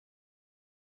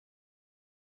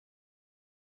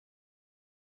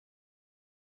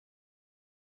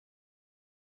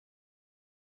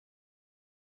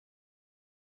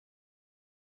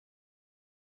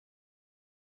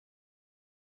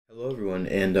Hello everyone,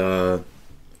 and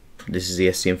this is the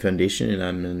SDM Foundation,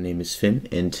 and my name is Finn,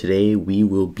 and today we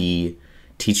will be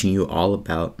teaching you all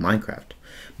about Minecraft.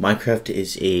 Minecraft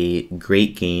is a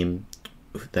great game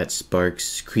that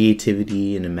sparks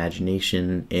creativity and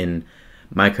imagination, and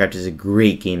Minecraft is a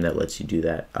great game that lets you do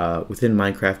that. Within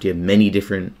Minecraft, you have many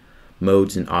different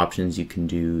modes and options you can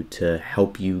do to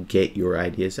help you get your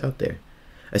ideas out there.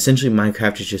 Essentially,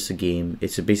 Minecraft is just a game.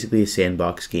 It's basically a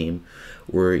sandbox game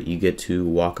where you get to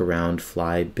walk around,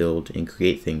 fly, build, and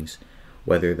create things.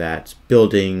 Whether that's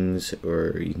buildings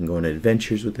or you can go on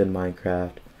adventures within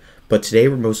Minecraft. But today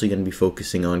we're mostly going to be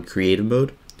focusing on creative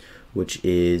mode, which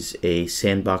is a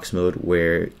sandbox mode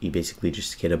where you basically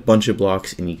just get a bunch of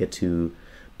blocks and you get to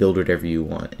build whatever you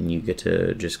want. And you get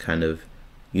to just kind of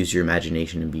use your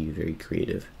imagination and be very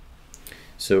creative.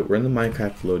 So we're on the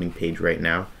Minecraft loading page right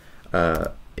now.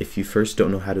 If you first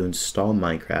don't know how to install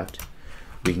Minecraft,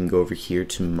 we can go over here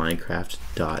to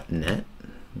minecraft.net.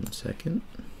 One second.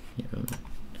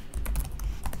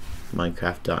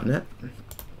 Minecraft.net.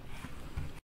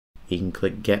 You can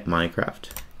click Get Minecraft.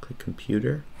 Click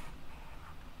Computer.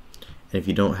 And if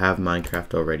you don't have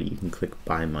Minecraft already, you can click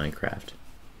Buy Minecraft.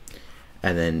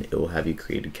 And then it will have you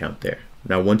create an account there.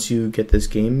 Now, once you get this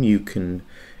game, you can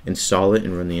install it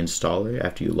and run the installer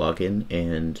after you log in,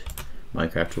 and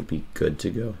Minecraft will be good to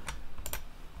go.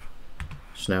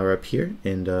 So now we're up here,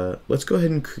 and let's go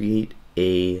ahead and create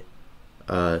a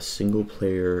single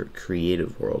player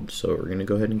creative world. So we're gonna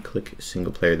go ahead and click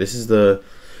single player. This is the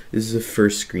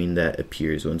first screen that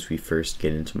appears once we first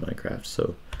get into Minecraft.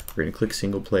 So we're gonna click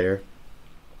single player.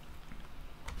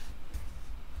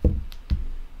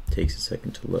 Takes a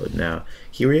second to load. Now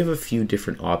here we have a few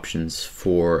different options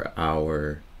for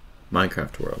our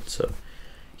Minecraft world. So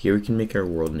here we can make our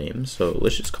world name. So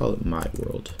let's just call it My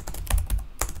World.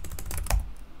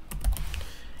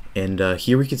 And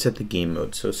here we can set the game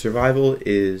mode. So survival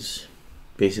is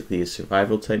basically a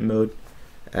survival type mode,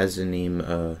 as the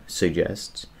name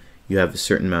suggests. You have a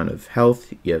certain amount of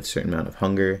health, you have a certain amount of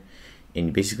hunger,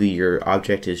 and basically your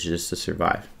object is just to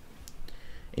survive.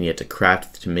 And you have to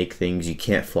craft to make things you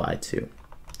can't fly to.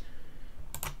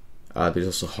 There's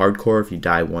also hardcore. If you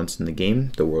die once in the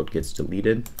game, the world gets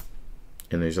deleted.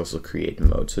 And there's also creative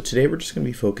mode. So today we're just going to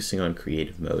be focusing on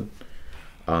creative mode.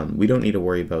 We don't need to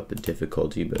worry about the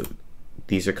difficulty, but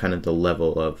these are kind of the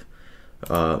level of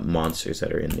monsters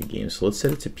that are in the game. So let's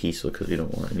set it to peaceful because we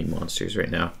don't want any monsters right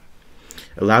now.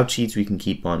 Allow cheats we can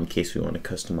keep on in case we want to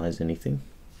customize anything.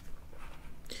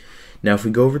 Now if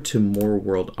we go over to more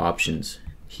world options,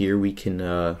 here we can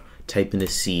type in a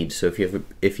seed. So if you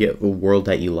have a world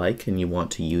that you like and you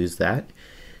want to use that,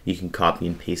 you can copy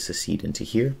and paste the seed into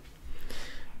here.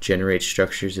 Generate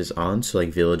structures is on, so like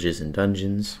villages and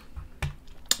dungeons.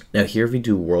 Now here we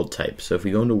do world type. So if we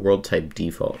go into world type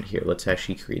default here, let's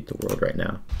actually create the world right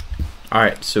now.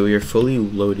 Alright, so we are fully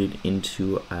loaded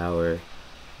into our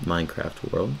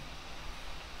Minecraft world.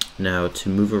 Now to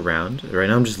move around, right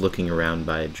now I'm just looking around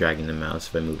by dragging the mouse.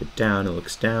 If I move it down, it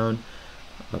looks down,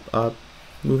 up.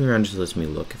 Moving around just lets me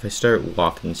look. If I start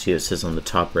walking, see it says on the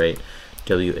top right,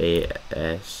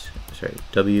 W-A-S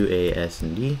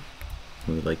and D.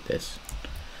 Move like this.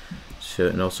 So,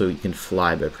 and also you can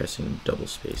fly by pressing double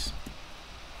space.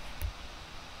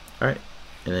 Alright,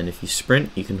 and then if you sprint,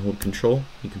 you can hold control,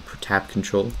 you can tap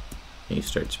control, and you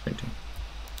start sprinting.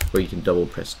 Or you can double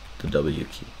press the W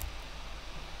key.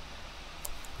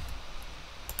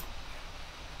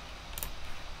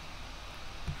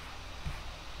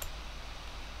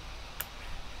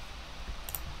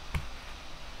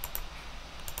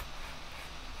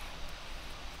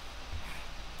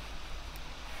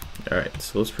 Alright,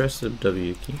 so let's press the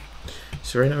W key.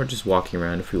 So right now we're just walking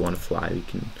around. If we want to fly, we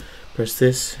can press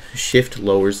this. Shift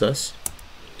lowers us,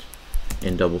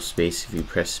 and double space, if you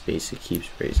press space, it keeps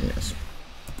raising us.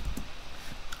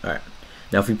 Alright,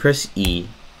 now if we press E,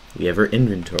 we have our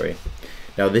inventory.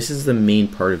 Now this is the main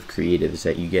part of creative, is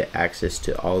that you get access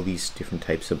to all these different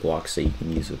types of blocks that you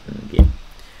can use within the game.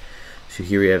 So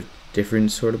here we have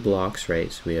different sort of blocks, right?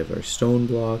 So we have our stone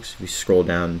blocks. If you scroll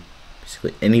down,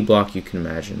 basically any block you can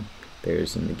imagine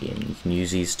there's in the game. You can use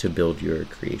these to build your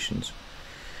creations.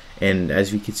 And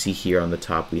as we can see here on the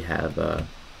top, we have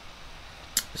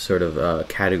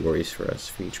categories for us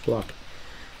for each block.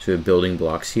 So we have building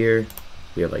blocks here.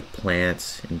 We have like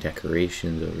plants and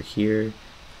decorations over here.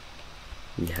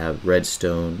 We have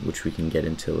redstone, which we can get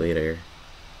into later.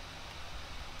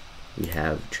 We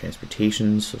have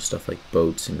transportation, so stuff like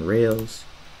boats and rails.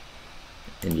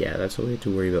 And yeah, that's what we have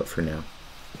to worry about for now.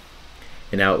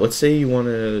 And now let's say you want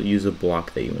to use a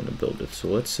block that you want to build with. So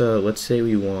let's say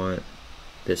we want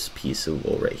this piece of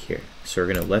wool right here. So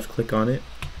we're going to left click on it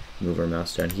move our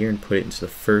mouse down here and put it into the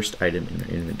first item in our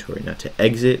inventory. Now to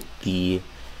exit the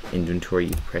inventory,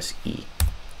 you press E.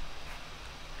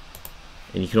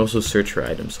 And you can also search for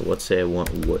items. So let's say I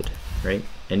want wood, right?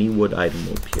 Any wood item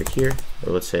will appear here.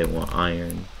 Or let's say I want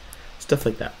iron, stuff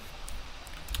like that.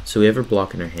 So we have our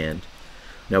block in our hand.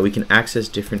 Now we can access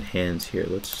different hands here.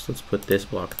 Let's put this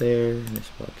block there, this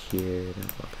block here,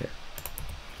 that block there.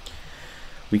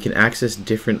 We can access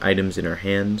different items in our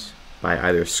hands by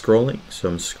either scrolling, so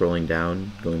I'm scrolling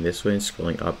down, going this way, and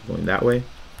scrolling up, going that way,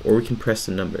 or we can press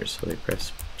the numbers. So I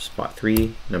press spot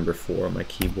 3, number 4 on my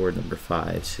keyboard, number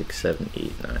 5, 6, 7,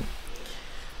 8, 9. So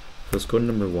let's go to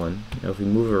number 1. Now if we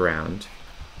move around,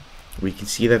 we can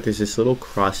see that there's this little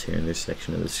crosshair in this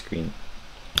section of the screen.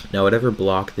 Now whatever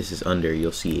block this is under,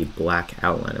 you'll see a black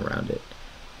outline around it.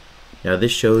 Now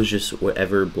this shows just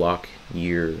whatever block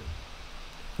you're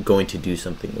going to do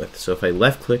something with. So if I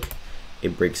left click,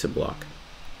 it breaks a block.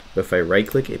 But if I right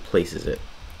click, it places it.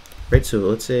 Right, so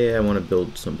let's say I want to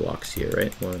build some blocks here,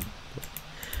 right?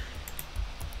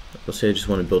 Let's say I just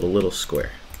want to build a little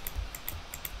square.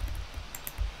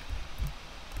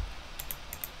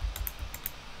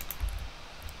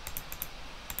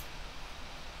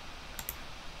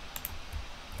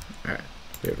 Alright,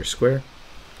 we have our square.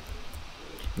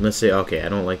 And let's say, okay, I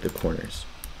don't like the corners.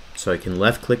 So I can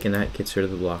left click and that gets rid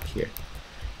of the block here.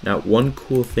 Now one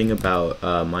cool thing about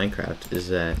Minecraft is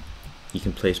that you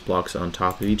can place blocks on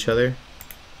top of each other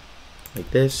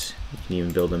like this. You can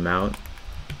even build them out.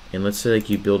 And let's say like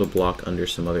you build a block under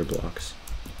some other blocks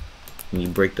and you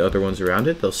break the other ones around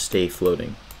it, they'll stay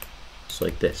floating. So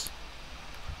like this.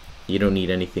 You don't need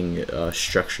anything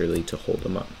structurally to hold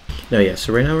them up. Now yeah,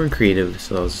 so right now we're in creative. This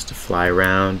allows us to fly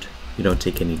around. You don't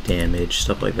take any damage,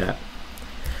 stuff like that.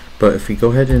 But if we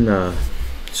go ahead and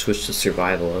switch to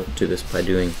survival, I'll do this by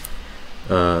doing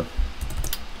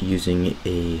using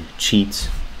a cheat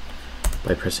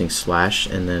by pressing slash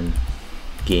and then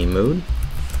game mode,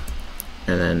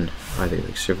 and then either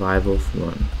like survival if we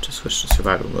want to switch to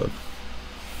survival mode.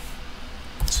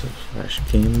 So slash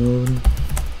game mode.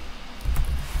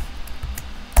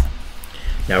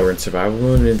 Now we're in survival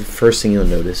mode, and the first thing you'll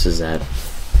notice is that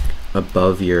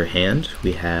above your hand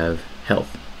we have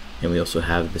health. And we also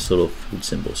have this little food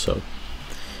symbol, so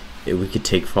we could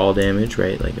take fall damage,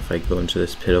 right? Like if I go into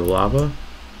this pit of lava,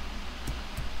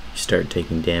 you start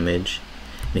taking damage,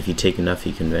 and if you take enough,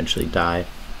 you can eventually die.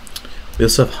 We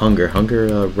also have hunger.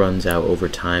 Hunger runs out over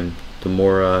time. The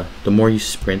more you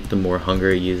sprint, the more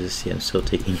hunger it uses. See, I'm still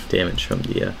taking damage from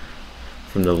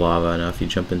the lava. Now, if you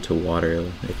jump into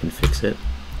water, it can fix it.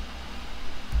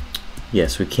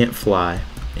 Yes, we can't fly,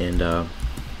 and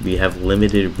we have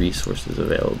limited resources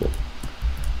available.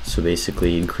 So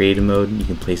basically in creative mode you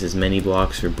can place as many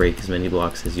blocks or break as many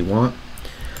blocks as you want.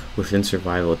 Within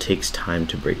survival it takes time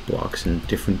to break blocks, and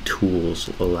different tools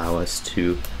allow us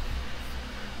to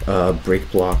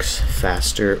break blocks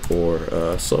faster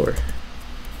or slower.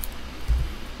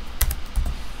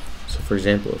 So for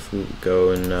example, if we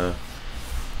go and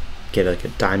get like a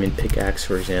diamond pickaxe,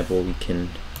 for example, we can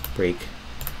break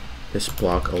this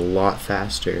block a lot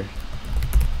faster.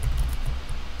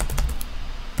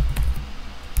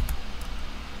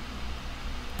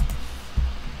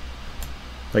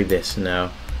 Like this.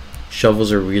 Now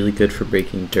shovels are really good for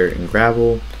breaking dirt and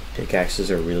gravel,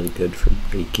 pickaxes are really good for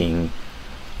breaking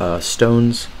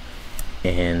stones,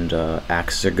 and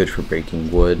axes are good for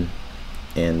breaking wood,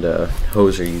 and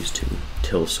hoes are used to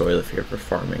till soil if you're for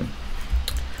farming.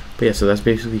 But yeah, so that's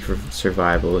basically for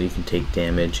survival. You can take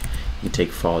damage, you can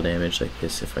take fall damage like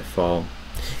this. If I fall,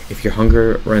 if your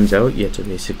hunger runs out, you have to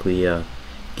basically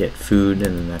get food,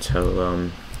 and then that's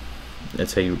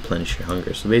how you replenish your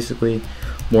hunger. So basically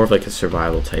more of like a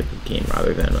survival type of game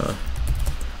rather than a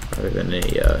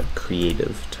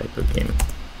creative type of game,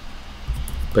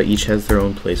 but each has their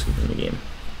own place within the game.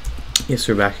 Yes,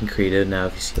 we're back in creative now.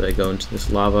 If you see, I go into this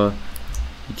lava,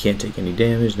 you can't take any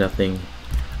damage, nothing.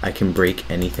 I can break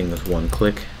anything with one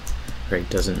click, right?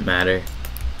 Doesn't matter.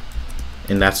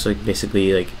 And that's like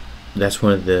basically like that's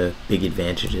one of the big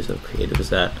advantages of creative,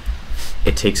 is that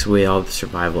it takes away all the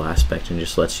survival aspect and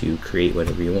just lets you create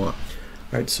whatever you want.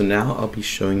 Alright, so now I'll be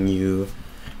showing you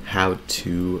how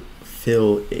to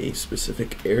fill a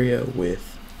specific area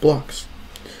with blocks.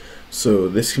 So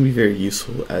this can be very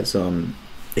useful, as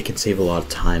it can save a lot of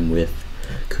time with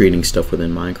creating stuff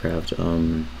within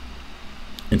Minecraft.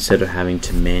 Instead of having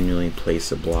to manually place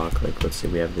a block, like let's say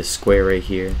we have this square right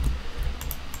here,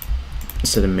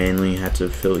 instead of manually have to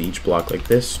fill each block like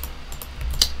this,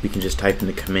 we can just type in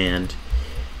the command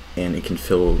and it can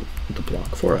fill the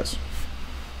block for us.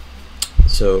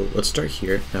 So let's start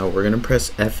here. Now we're going to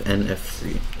press F and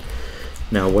F3.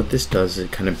 Now what this does is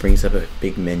it kind of brings up a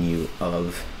big menu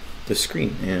of the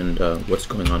screen and what's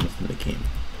going on within the game.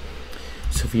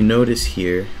 So if you notice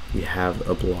here, we have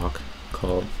a block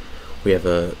called, we have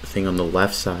a thing on the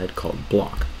left side called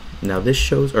block. Now this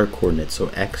shows our coordinates, so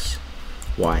X,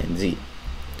 Y, and Z.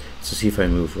 So see if I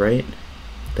move right,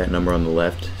 that number on the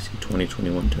left, see 20,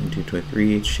 21, 22,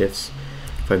 23, it shifts.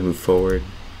 If I move forward,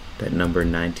 that number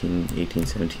 19, 18,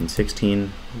 17,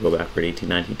 16, we'll go backward 18,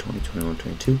 19, 20, 21,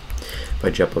 22. If I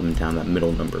jump up and down, that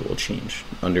middle number will change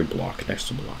under block, next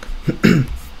to block.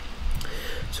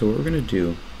 So what we're going to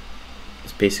do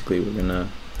is basically we're going to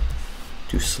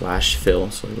do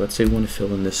 /fill. So let's say we want to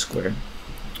fill in this square.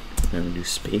 Then we do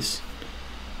space.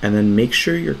 And then make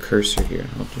sure your cursor here,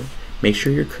 make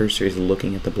sure your cursor is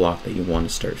looking at the block that you want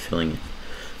to start filling in.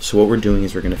 So what we're doing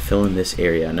is we're going to fill in this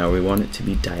area. Now we want it to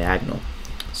be diagonal.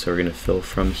 So we're going to fill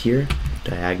from here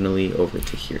diagonally over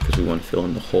to here because we want to fill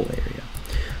in the whole area.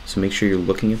 So make sure you're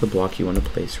looking at the block you want to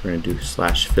place. We're going to do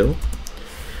 /fill.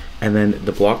 And then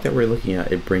the block that we're looking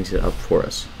at, it brings it up for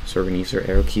us. So we're going to use our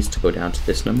arrow keys to go down to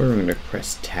this number. We're going to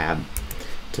press tab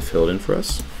to fill it in for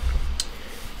us.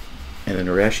 And then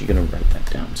we're actually going to write that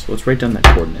down. So let's write down that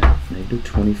coordinate. Negative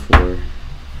 24,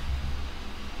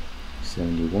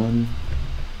 71,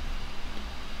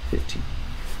 15.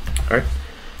 All right.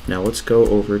 Now let's go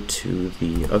over to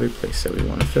the other place that we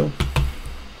want to fill,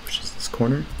 which is this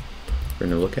corner. We're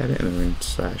going to look at it and then we're going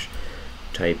to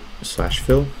type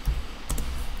 /fill.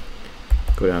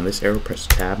 Go down this arrow, press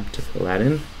tab to fill that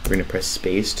in. We're going to press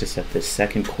space to set the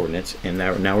second coordinates, and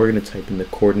now we're going to type in the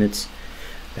coordinates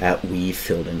that we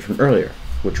filled in from earlier,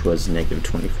 which was negative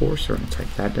 24. So we're going to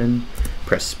type that in.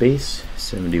 Press space,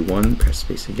 71. Press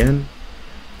space again,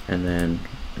 and then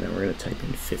we're going to type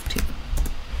in 15.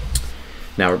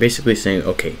 Now we're basically saying,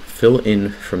 okay, fill in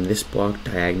from this block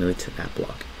diagonally to that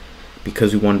block,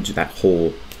 because we want to do that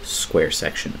whole square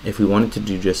section. If we wanted to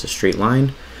do just a straight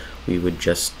line, we would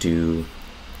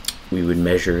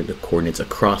measure the coordinates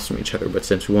across from each other. But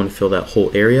since we want to fill that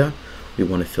whole area, we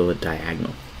want to fill it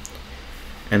diagonal.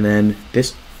 And then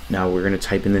now we're going to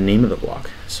type in the name of the block.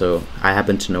 So I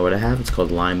happen to know what I have. It's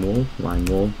called lime wool.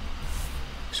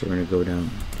 So we're going to go down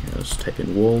here. Let's type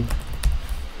in wool.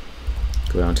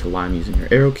 Go down to lime using our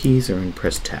arrow keys, and we're going to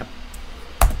press tab.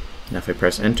 Now if I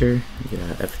press enter, you get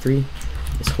F3.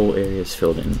 This whole area is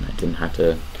filled in. I didn't have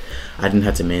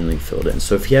to manually fill it in.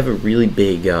 So if you have a really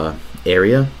big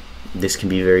area, this can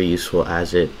be very useful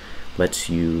as it lets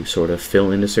you sort of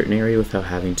fill in a certain area without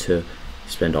having to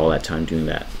spend all that time doing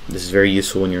that. This is very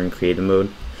useful when you're in creative mode,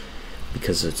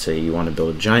 because let's say you want to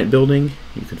build a giant building,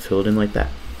 you could fill it in like that.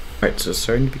 Alright, so it's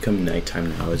starting to become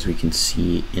nighttime now, as we can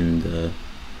see in the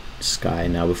sky.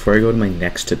 Now before I go to my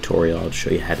next tutorial, I'll show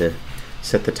you how to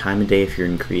set the time of day if you're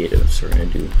in creative. So we're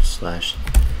going to do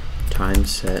 /time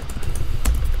set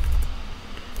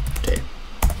day.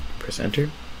 Press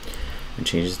enter and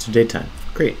changes to daytime.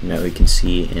 Great. Now we can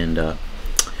see and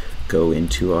go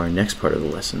into our next part of the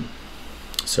lesson.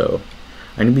 So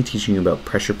I'm going to be teaching you about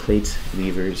pressure plates,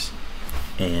 levers,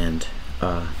 and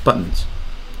buttons.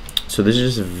 So this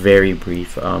is just a very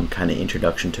brief kind of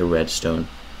introduction to redstone.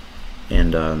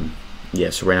 And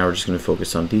yeah, so right now we're just going to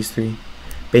focus on these three.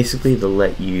 Basically, they'll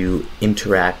let you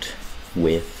interact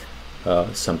with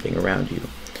something around you,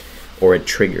 or it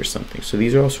triggers something. So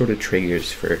these are all sort of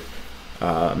triggers for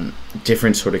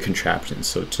different sort of contraptions.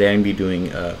 So today I'm going to be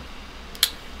doing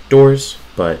doors,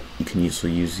 but you can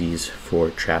usually use these for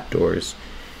trap doors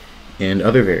and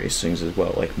other various things as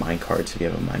well, like mine carts if you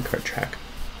have a minecart track.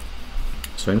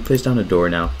 So I'm going to place down a door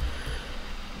now.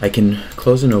 I can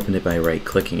close and open it by right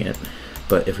clicking it,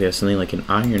 but if we have something like an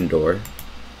iron door,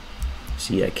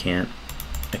 see, I can't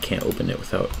open it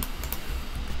without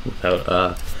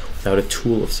a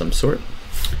tool of some sort.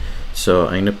 So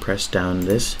I'm going to press down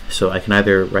this, so I can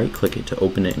either right click it to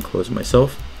open it and close it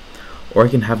myself, or I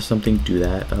can have something do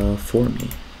that for me.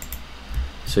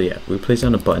 So yeah, we place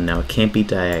down a button now. It can't be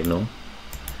diagonal.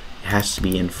 It has to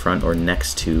be in front or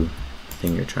next to the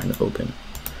thing you're trying to open.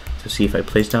 So see, if I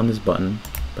place down this button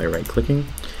by right clicking,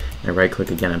 and I right click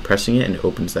again, I'm pressing it and it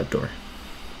opens that door.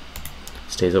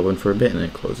 It stays open for a bit and then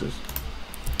it closes.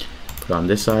 Put it on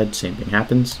this side, same thing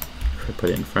happens. If I put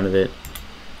it in front of it,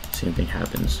 same thing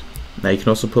happens. Now you can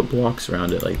also put blocks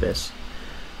around it like this.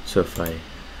 So if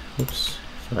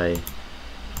I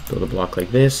build a block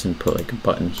like this and put like a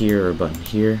button here or a button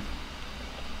here,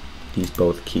 these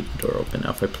both keep the door open.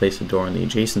 Now if I place a door on the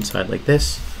adjacent side like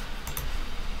this,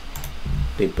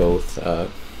 they both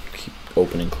keep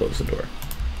open and close the door.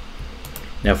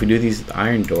 Now if we do these with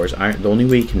iron doors, the only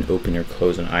way you can open or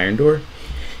close an iron door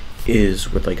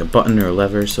is with like a button or a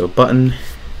lever. So a button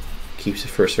keeps it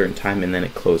for a certain time, and then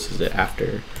it closes it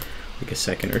after like a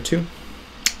second or two.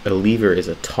 A lever is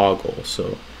a toggle,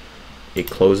 so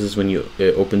it opens when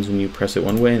you press it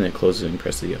one way, and it closes when you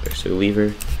press the other. So a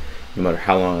lever, no matter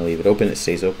how long I leave it open, it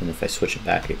stays open. If I switch it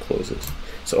back, it closes.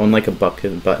 So unlike a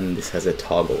button, this has a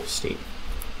toggle state.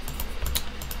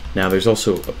 Now there's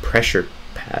also a pressure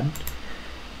pad.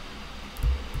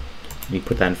 You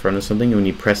put that in front of something, and when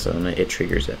you press on it, it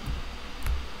triggers it.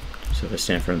 So if I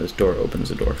stand in front of this door, it opens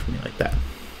the door for me like that.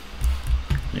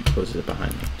 And it closes it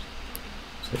behind me.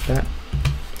 Just like that.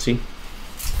 See?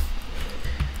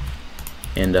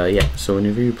 And yeah, so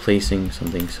whenever you're placing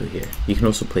something, so here, you can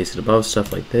also place it above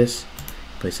stuff like this.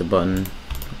 Place a button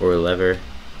or a lever.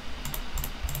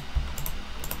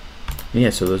 And yeah,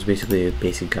 so those basically a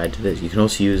basic guide to this. You can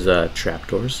also use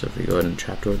trapdoors. So if you go ahead and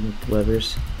trapdoor with the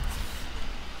levers.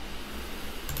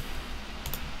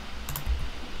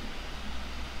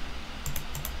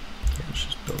 Yeah, let's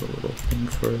just build a little thing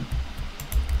for it.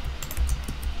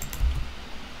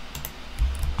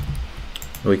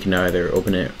 We can either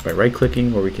open it by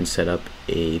right-clicking, or we can set up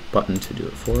a button to do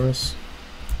it for us.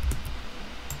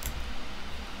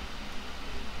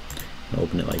 And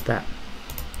open it like that.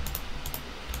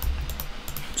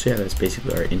 So yeah, that's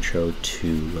basically our intro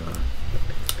to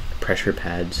pressure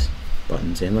pads,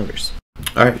 buttons, and levers.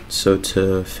 Alright, so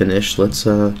to finish, let's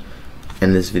end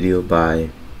this video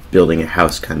by building a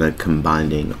house, kind of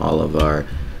combining all of our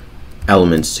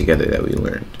elements together that we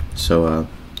learned. So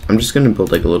I'm just going to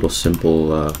build like a little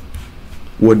simple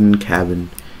wooden cabin,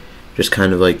 just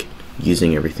kind of like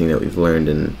using everything that we've learned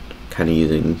and kind of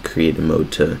using creative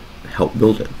mode to help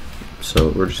build it. So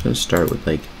we're just going to start with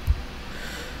like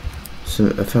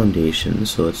a foundation.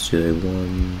 So let's do a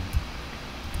one.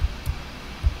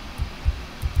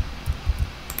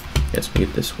 Let's make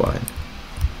it this wide.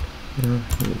 Yeah,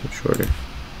 a little bit shorter.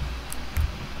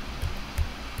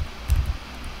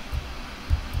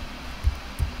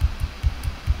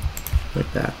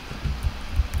 Like that.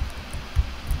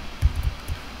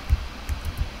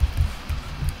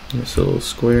 It's a little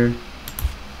square.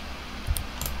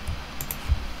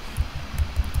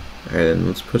 Alright, then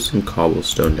let's put some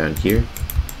cobblestone down here.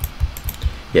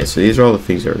 Yeah, so these are all the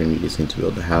things that we're going to be using to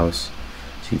build the house.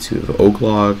 So you can see we have an oak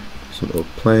log, some oak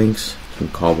planks, some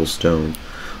cobblestone,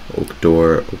 oak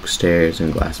door, oak stairs,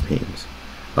 and glass panes.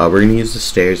 We're going to use the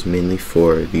stairs mainly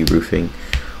for the roofing.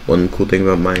 One cool thing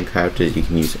about Minecraft is you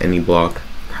can use any block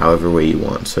however way you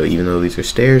want. So even though these are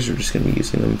stairs, we're just going to be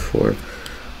using them for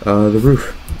the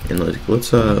roof. And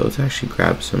let's actually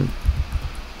grab some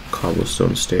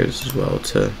cobblestone stairs as well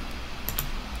to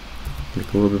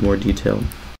make a little bit more detailed.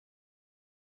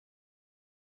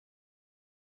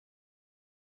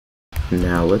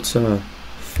 Now let's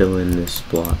fill in this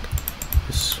block,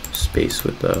 this space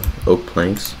with the oak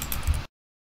planks.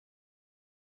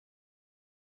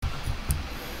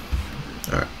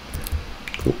 Alright,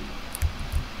 cool.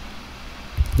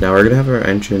 Now we're gonna have our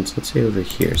entrance, let's say over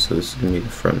here. So this is gonna be the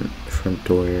front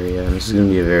door area, and this is gonna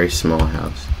be a very small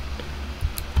house.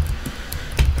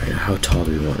 Alright, how tall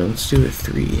do we want it? Let's do it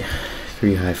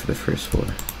 3 high for the first floor.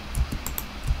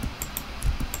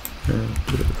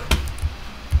 Beautiful.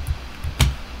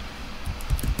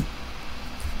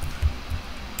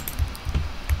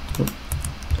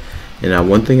 And now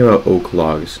one thing about oak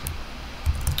logs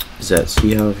is that,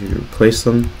 see how if you replace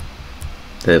them,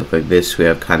 they look like this. We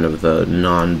have kind of the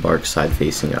non-bark side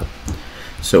facing up.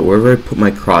 So wherever I put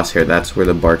my crosshair, that's where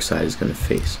the bark side is going to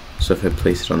face. So if I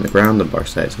place it on the ground, the bark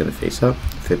side is going to face up.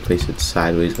 If I place it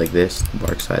sideways like this, the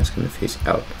bark side is going to face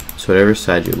out. So whatever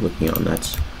side you're looking on,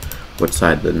 that's what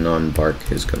side the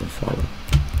non-bark is going to follow.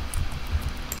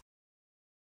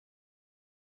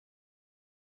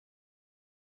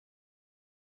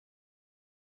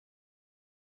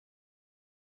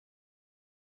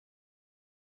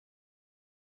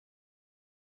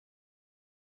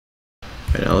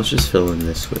 Alright, now let's just fill in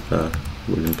this with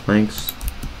wooden planks.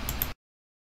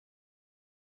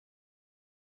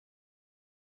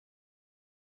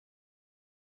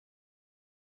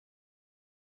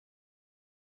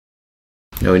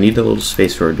 Now we need a little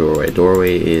space for a doorway. A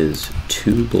doorway is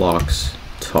 2 blocks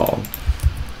tall,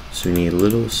 so we need a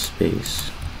little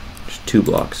space. Just 2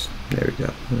 blocks. There we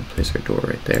go. I'm gonna place our door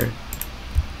right there.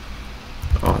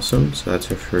 Awesome. So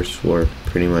that's our first floor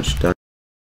pretty much done.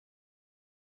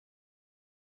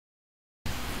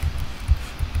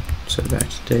 Set back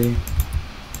to day.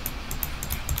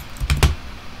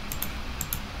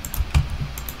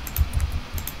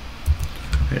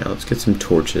 Alright, now let's get some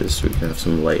torches so we can have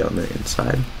some light on the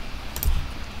inside.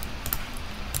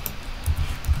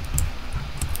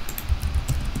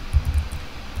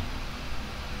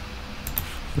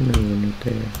 And then one right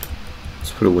there.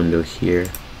 Let's put a window here.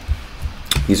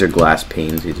 These are glass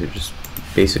panes. These are just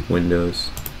basic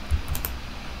windows.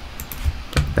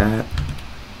 Like that.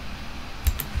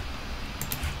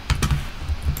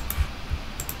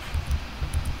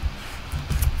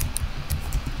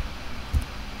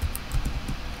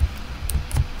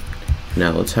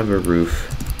 Now let's have a roof,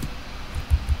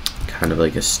 kind of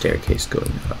like a staircase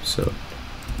going up. So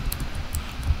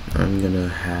I'm gonna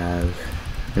have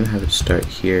it start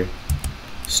here.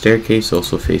 Staircase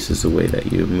also faces the way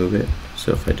that you move it.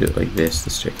 So if I do it like this, the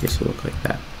staircase will look like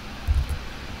that.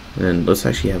 And then let's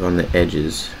actually have on the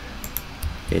edges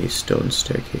a stone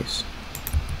staircase.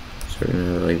 So we're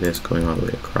gonna have it like this going all the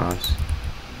way across.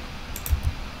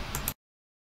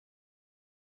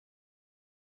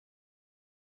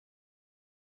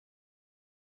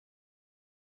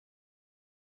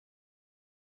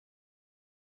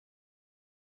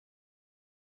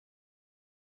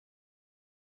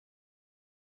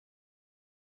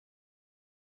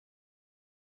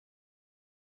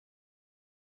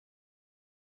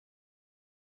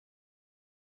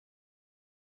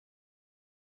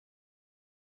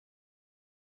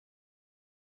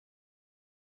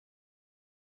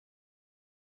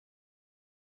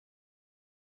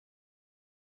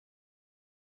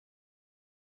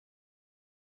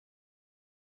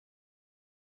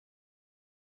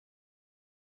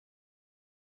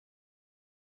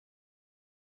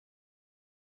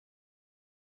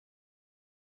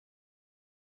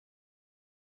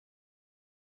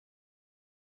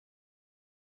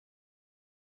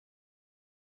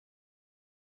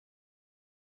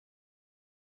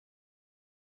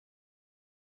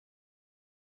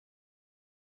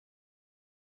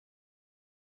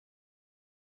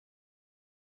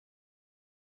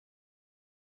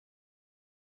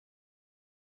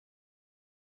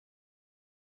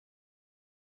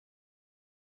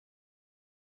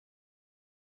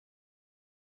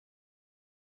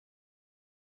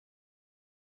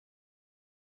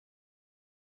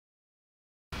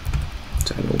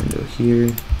 Let's add a window here.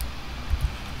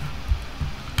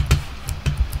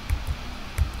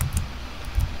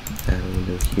 Add a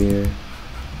window here.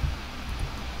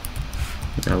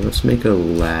 Now let's make a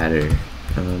ladder.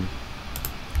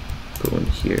 Go in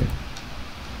here.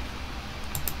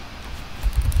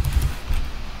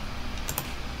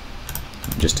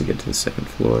 Just to get to the second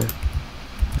floor.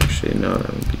 Actually, no,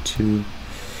 that would be 2.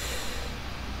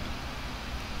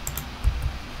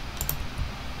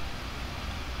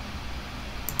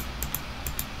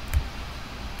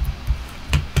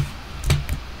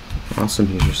 Awesome,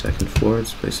 here's your second floor.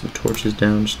 Let's place some torches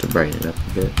down just to brighten it up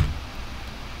a bit.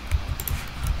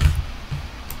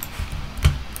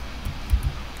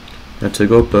 Now to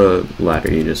go up a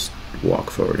ladder, you just walk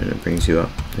forward and it brings you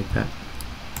up like that.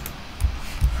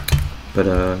 But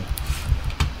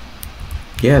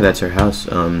yeah, that's our house.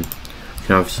 You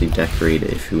can obviously decorate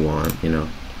it if you want, you know,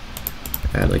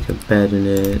 add like a bed in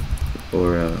it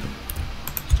or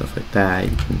stuff like that.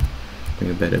 You can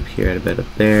bring a bed up here, add a bed up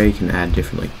there. You can add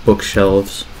different like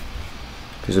bookshelves.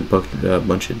 There's a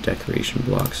bunch of decoration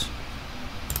blocks.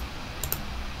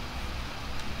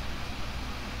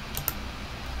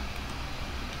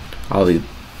 All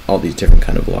these different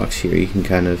kind of blocks here. You can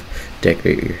kind of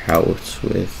decorate your house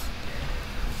with.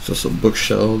 So some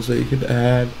bookshelves that you can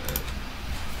add.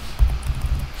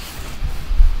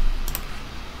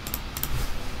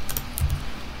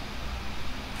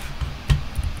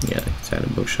 Yeah, let's add a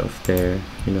bookshelf there,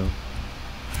 you know.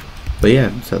 But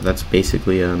yeah, so that's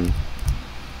basically how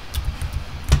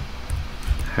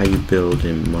you build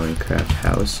a Minecraft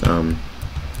house.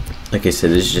 Like I said,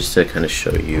 this is just to kind of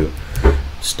show you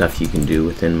stuff you can do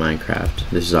within Minecraft.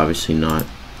 This is obviously not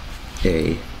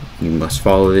you must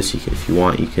follow this. If you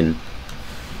want, you can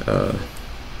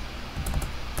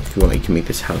make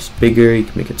this house bigger. You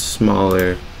can make it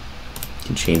smaller. You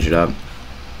can change it up.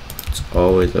 It's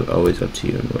always up to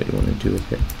you and what you want to do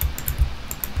with it.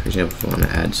 For example, if you want to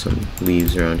add some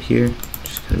leaves around here,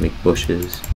 just kind of make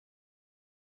bushes.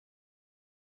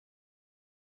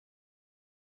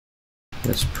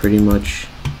 That's pretty much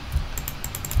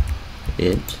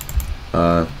it.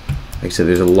 Like I said,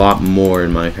 there's a lot more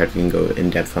in Minecraft you can go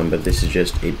in depth on, but this is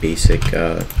just a basic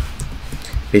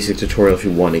tutorial if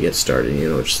you want to get started. You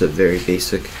know, just the very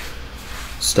basic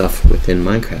stuff within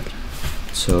Minecraft.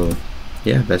 So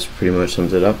yeah, that's pretty much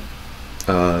sums it up.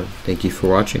 Thank you for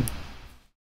watching.